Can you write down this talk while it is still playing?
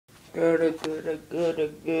Good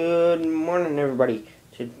morning, everybody.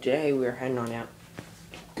 Today we're heading on out.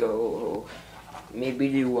 Go. Maybe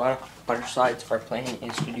do water slides. Our plan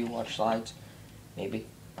is to do water slides. Maybe.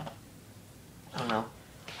 I don't know.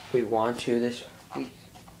 We want to this week.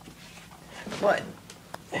 But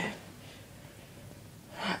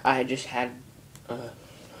I just had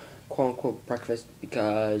quote-unquote breakfast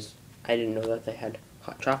because I didn't know that they had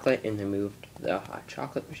hot chocolate and they moved the hot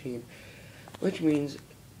chocolate machine, which means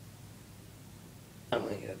I'm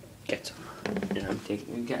gonna get some, and I'm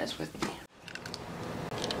taking you guys with me.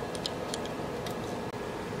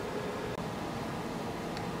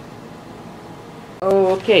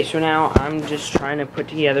 Okay, so now I'm just trying to put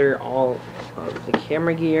together all of the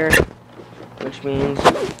camera gear, which means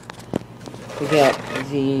we get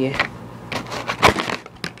the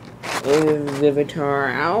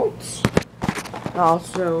Vivitar out,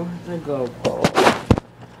 also the GoPro,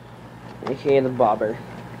 aka the bobber.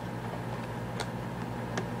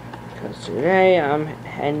 Because today I'm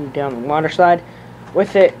heading down the water slide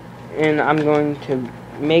with it, and I'm going to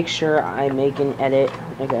make sure I make an edit,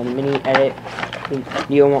 like a mini edit,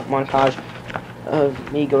 video montage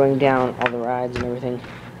of me going down all the rides and everything,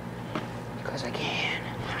 because I can.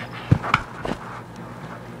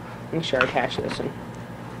 Make sure I catch this in.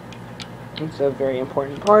 It's a very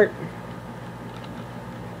important part.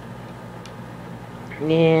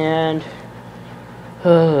 And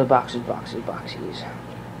boxes.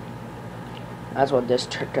 That's what this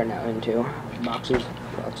turned out into. Boxes,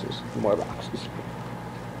 more boxes.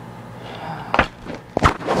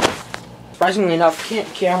 Surprisingly enough,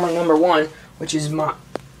 camera number 1, which is my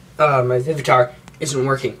Vivitar, isn't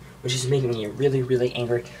working, which is making me really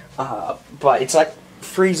angry. But it's like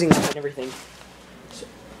freezing and everything.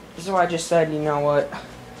 So I just said, you know what?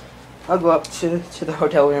 I'll go up to the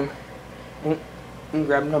hotel room and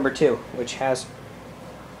grab number 2, which has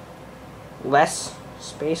less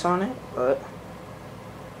space on it, but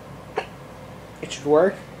it should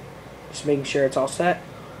work. Just making sure it's all set.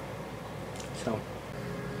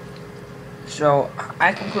 So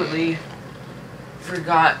I completely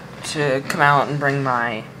forgot to come out and bring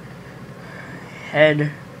my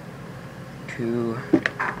head to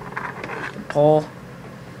the pole.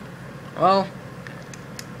 Well,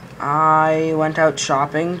 I went out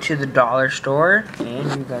shopping to the dollar store,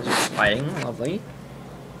 and you guys are sliding, lovely.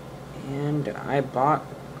 And I bought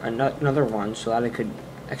another one so that I could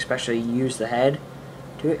especially use the head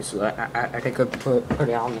to it, so that I could put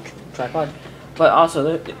it on the tripod. But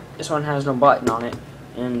also, this one has no button on it,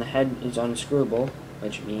 and the head is unscrewable,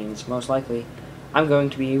 which means most likely I'm going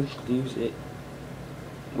to be able to use it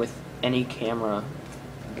with any camera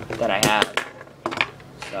that I have.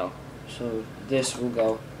 So this will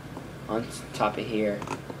go on top of here.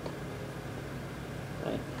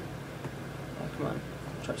 Right? Oh, come on,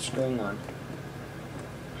 try screwing on.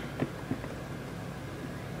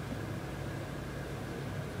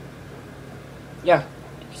 Yeah,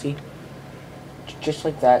 see? Just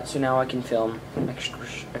like that, so now I can film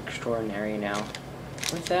extraordinary now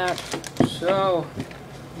with that. So,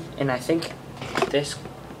 and I think this,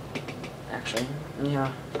 actually,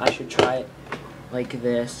 yeah, I should try it like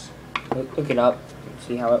this. Look it up,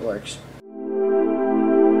 see how it works.